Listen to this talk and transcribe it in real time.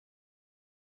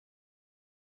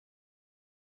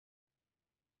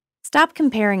Stop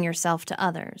comparing yourself to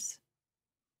others.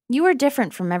 You are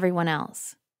different from everyone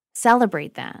else.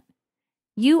 Celebrate that.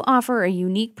 You offer a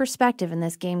unique perspective in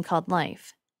this game called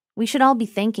life. We should all be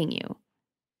thanking you.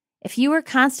 If you are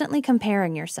constantly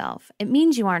comparing yourself, it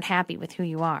means you aren't happy with who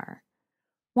you are.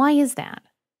 Why is that?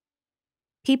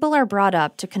 People are brought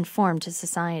up to conform to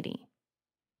society.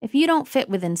 If you don't fit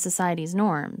within society's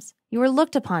norms, you are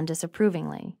looked upon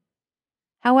disapprovingly.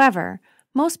 However,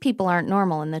 most people aren't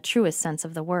normal in the truest sense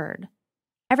of the word.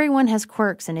 Everyone has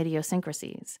quirks and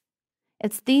idiosyncrasies.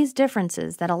 It's these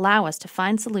differences that allow us to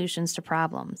find solutions to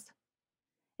problems.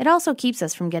 It also keeps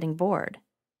us from getting bored.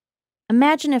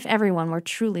 Imagine if everyone were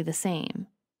truly the same.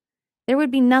 There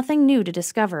would be nothing new to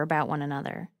discover about one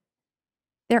another.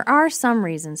 There are some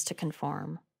reasons to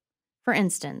conform. For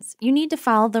instance, you need to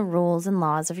follow the rules and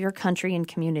laws of your country and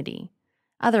community.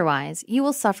 Otherwise, you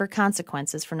will suffer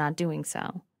consequences for not doing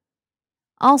so.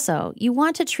 Also, you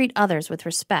want to treat others with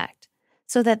respect,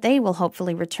 so that they will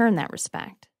hopefully return that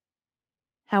respect.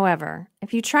 However,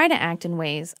 if you try to act in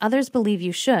ways others believe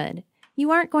you should,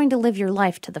 you aren't going to live your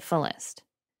life to the fullest.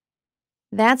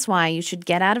 That's why you should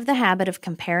get out of the habit of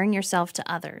comparing yourself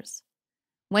to others.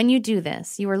 When you do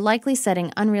this, you are likely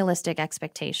setting unrealistic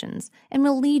expectations and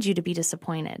will lead you to be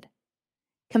disappointed.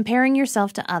 Comparing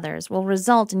yourself to others will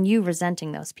result in you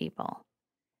resenting those people.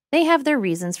 They have their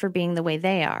reasons for being the way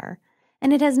they are,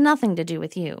 and it has nothing to do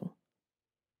with you.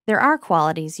 There are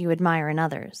qualities you admire in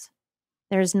others.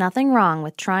 There is nothing wrong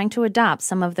with trying to adopt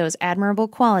some of those admirable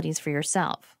qualities for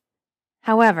yourself.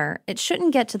 However, it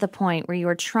shouldn't get to the point where you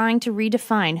are trying to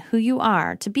redefine who you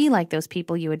are to be like those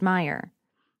people you admire.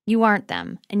 You aren't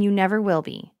them, and you never will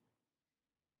be.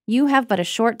 You have but a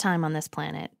short time on this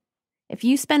planet. If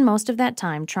you spend most of that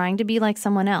time trying to be like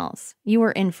someone else, you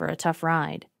are in for a tough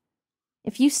ride.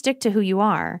 If you stick to who you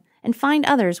are and find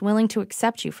others willing to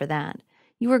accept you for that,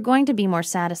 you are going to be more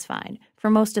satisfied for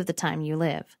most of the time you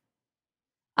live.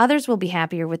 Others will be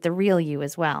happier with the real you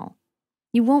as well.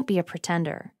 You won't be a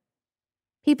pretender.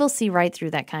 People see right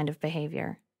through that kind of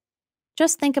behavior.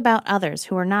 Just think about others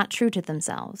who are not true to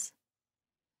themselves.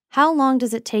 How long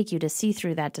does it take you to see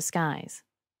through that disguise?